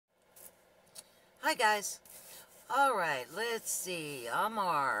Hi guys. All right, let's see.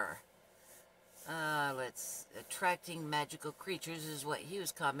 Amar. Let's attracting magical creatures is what he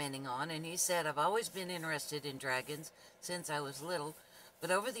was commenting on, and he said, "I've always been interested in dragons since I was little, but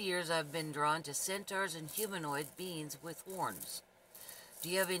over the years I've been drawn to centaurs and humanoid beings with horns. Do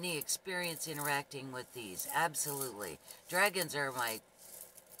you have any experience interacting with these?" Absolutely. Dragons are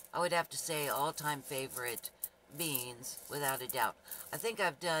I would have to say, all-time favorite beings, without a doubt. I think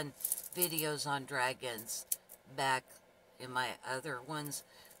I've done videos on dragons back in my other ones.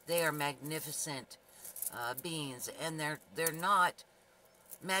 They are magnificent beings, and they're not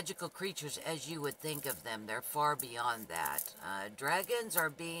magical creatures as you would think of them. They're far beyond that. Dragons are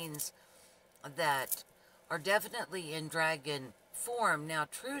beings that are definitely in dragon form. Now,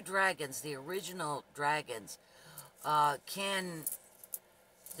 true dragons, the original dragons, can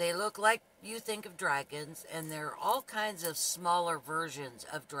they look like you think of dragons, and there are all kinds of smaller versions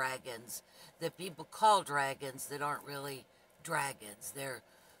of dragons that people call dragons that aren't really dragons.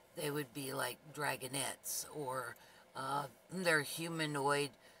 They would be like dragonettes, or they're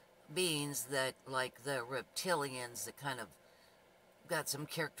humanoid beings that, like the reptilians, that kind of got some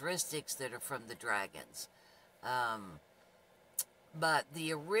characteristics that are from the dragons. Um, but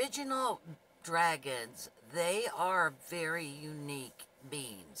the original dragons, they are very unique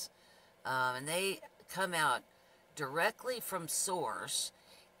beings. And they come out directly from source,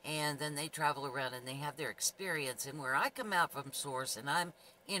 and then they travel around and they have their experience. And where I come out from source, and I'm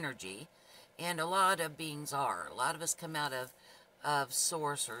energy, and a lot of beings are. A lot of us come out of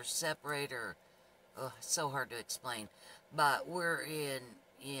source or separate, or oh, so hard to explain. But we're in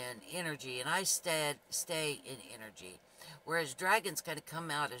energy, and I stay in energy. Whereas dragons kind of come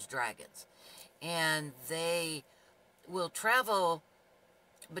out as dragons, and they will travel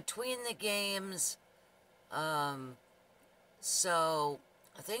between the games. Um, so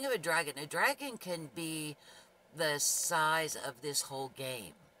think of a dragon. A dragon can be the size of this whole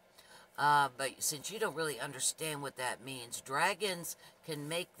game. But since you don't really understand what that means, dragons can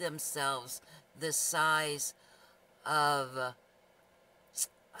make themselves the size of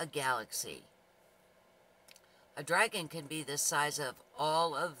a galaxy. A dragon can be the size of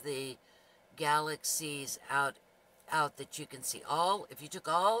all of the galaxies out that you can see. All, if you took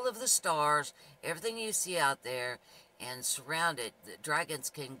all of the stars, everything you see out there, and surround it, the dragons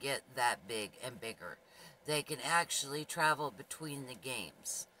can get that big and bigger. They can actually travel between the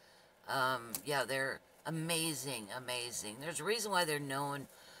games. Yeah, they're amazing, amazing. There's a reason why they're known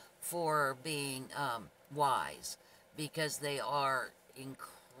for being wise, because they are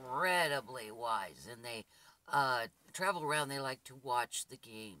incredibly wise, and they travel around. They like to watch the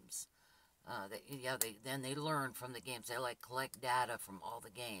games. Then they learn from the games. They like collect data from all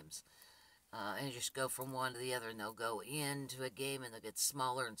the games, and just go from one to the other. And they'll go into a game, and they'll get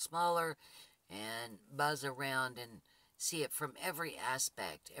smaller and smaller, and buzz around and see it from every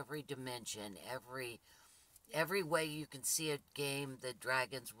aspect, every dimension, every way you can see a game. The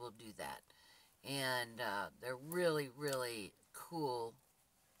dragons will do that, and they're really, really cool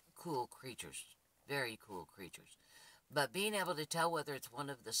creatures, very cool creatures. But being able to tell whether it's one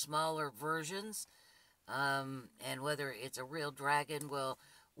of the smaller versions, and whether it's a real dragon, well,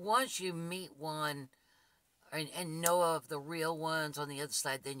 once you meet one and know of the real ones on the other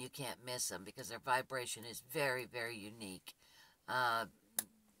side, then you can't miss them, because their vibration is very, very unique. Uh,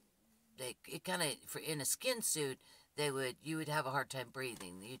 it kind of, in a skin suit, you would have a hard time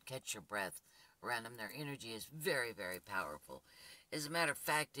breathing. You'd catch your breath around them. Their energy is very, very powerful. As a matter of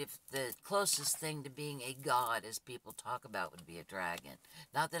fact, if the closest thing to being a god, as people talk about, would be a dragon.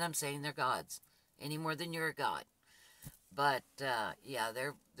 Not that I'm saying they're gods, any more than you're a god. But, yeah,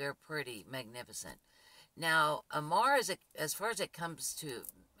 they're pretty magnificent. Now, Amar, as far as it comes to,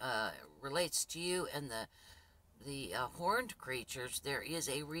 relates to you and the horned creatures, there is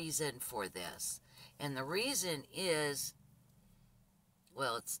a reason for this. And the reason is,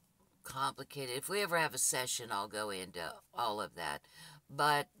 well, it's complicated. If we ever have a session, I'll go into all of that.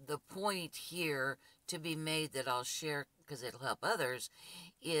 But the point here to be made, that I'll share because it'll help others,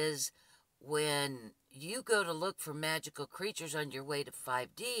 is when you go to look for magical creatures on your way to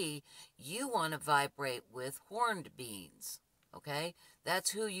 5D, you want to vibrate with horned beings. Okay? That's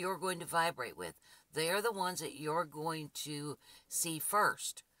who you're going to vibrate with. They're the ones that you're going to see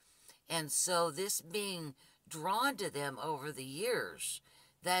first. And so this being drawn to them over the years,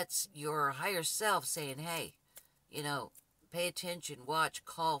 that's your higher self saying, hey, pay attention, watch,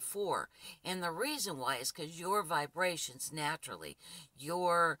 call for. And the reason why is because your vibrations naturally,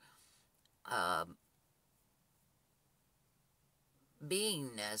 your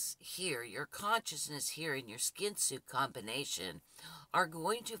beingness here, your consciousness here, and your skin suit combination are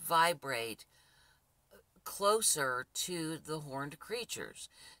going to vibrate closer to the horned creatures.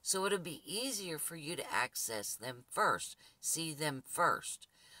 So it'll be easier for you to access them first, see them first.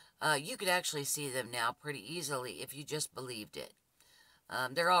 You could actually see them now pretty easily if you just believed it.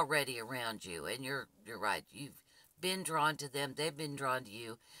 They're already around you, and you're right. You've been drawn to them. They've been drawn to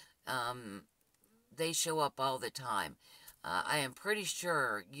you. Um, they show up all the time. I am pretty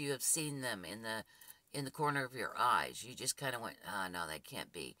sure you have seen them in the corner of your eyes. You just kind of went, ah, no, that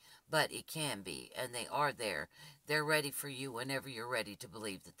can't be. But it can be, and they are there. They're ready for you whenever you're ready to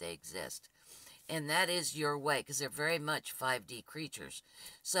believe that they exist. And that is your way, because they're very much 5D creatures.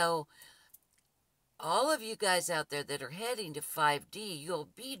 So all of you guys out there that are heading to 5D, you'll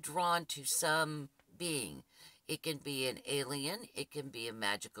be drawn to some being. It can be an alien, it can be a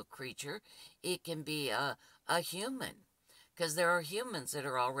magical creature, it can be a human, because there are humans that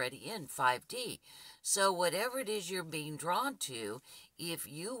are already in 5D. So whatever it is you're being drawn to, if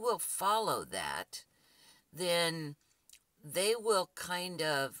you will follow that, then they will kind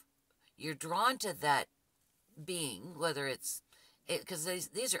of, you're drawn to that being, whether it's, because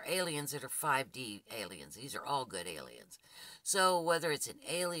these are aliens that are 5D aliens. These are all good aliens. So whether it's an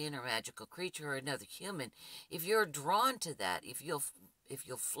alien or magical creature or another human, if you're drawn to that, if you'll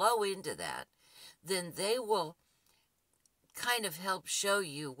flow into that, then they will kind of help show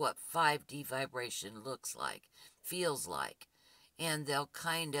you what 5D vibration looks like, feels like. And they'll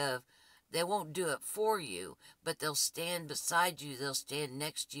kind of, they won't do it for you, but they'll stand beside you, they'll stand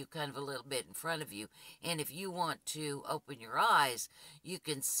next to you, kind of a little bit in front of you. And if you want to open your eyes, you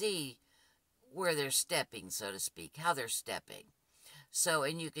can see where they're stepping, so to speak, how they're stepping. So,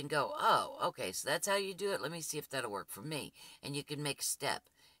 and you can go, oh, okay, so that's how you do it. Let me see if that'll work for me. And you can make a step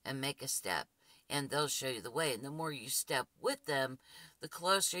and make a step, and they'll show you the way. And the more you step with them, the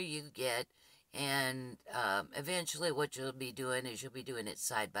closer you get. And eventually what you'll be doing is you'll be doing it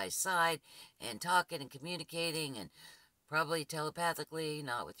side by side and talking and communicating and probably telepathically,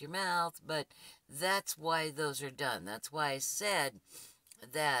 not with your mouth, but that's why those are done. That's why I said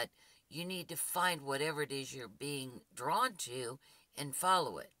that you need to find whatever it is you're being drawn to and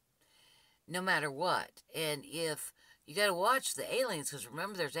follow it, no matter what. And if you got to watch the aliens, because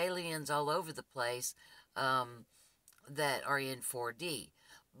remember there's aliens all over the place that are in 4D.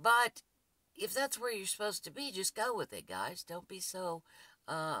 But if that's where you're supposed to be, just go with it, guys. Don't be so,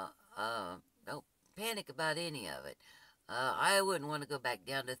 don't panic about any of it. I wouldn't want to go back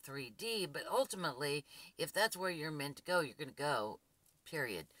down to 3D, but ultimately, if that's where you're meant to go, you're going to go,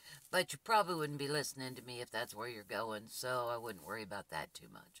 period. But you probably wouldn't be listening to me if that's where you're going, so I wouldn't worry about that too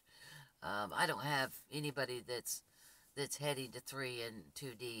much. I don't have anybody that's heading to 3 and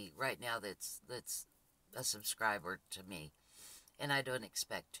 2D right now that's a subscriber to me, and I don't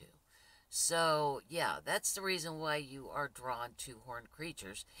expect to. So, yeah, that's the reason why you are drawn to horned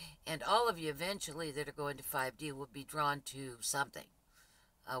creatures. And all of you eventually that are going to 5D will be drawn to something,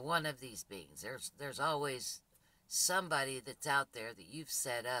 one of these beings. There's always somebody that's out there that you've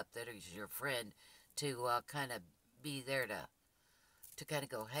set up that is your friend to kind of be there to kind of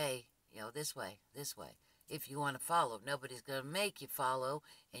go, hey, you know, this way, if you want to follow. Nobody's going to make you follow,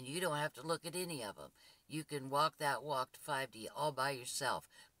 and you don't have to look at any of them. You can walk that walk to 5D all by yourself,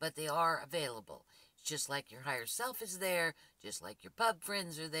 but they are available. It's just like your higher self is there, just like your pub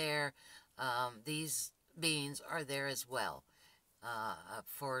friends are there. These beings are there as well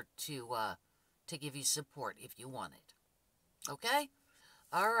to give you support if you want it. Okay?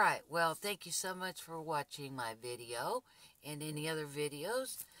 All right. Well, thank you so much for watching my video and any other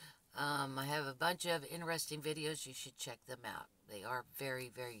videos. I have a bunch of interesting videos. You should check them out. They are very,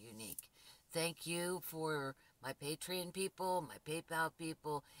 very unique. Thank you for my Patreon people, my PayPal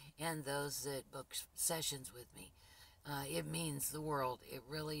people, and those that book sessions with me. It means the world. It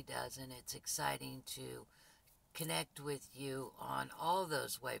really does, and it's exciting to connect with you on all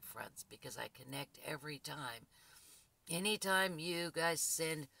those wave fronts because I connect every time. Anytime you guys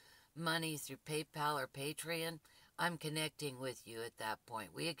send money through PayPal or Patreon, I'm connecting with you at that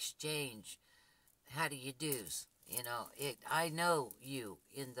point. We exchange how do you do's. You know, I know you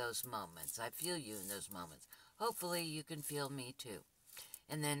in those moments. I feel you in those moments. Hopefully you can feel me too.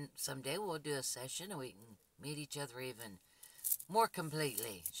 And then someday we'll do a session and we can meet each other even more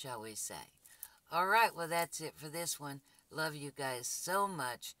completely, shall we say. All right, well, that's it for this one. Love you guys so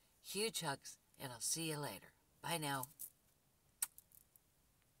much. Huge hugs, and I'll see you later. Bye now.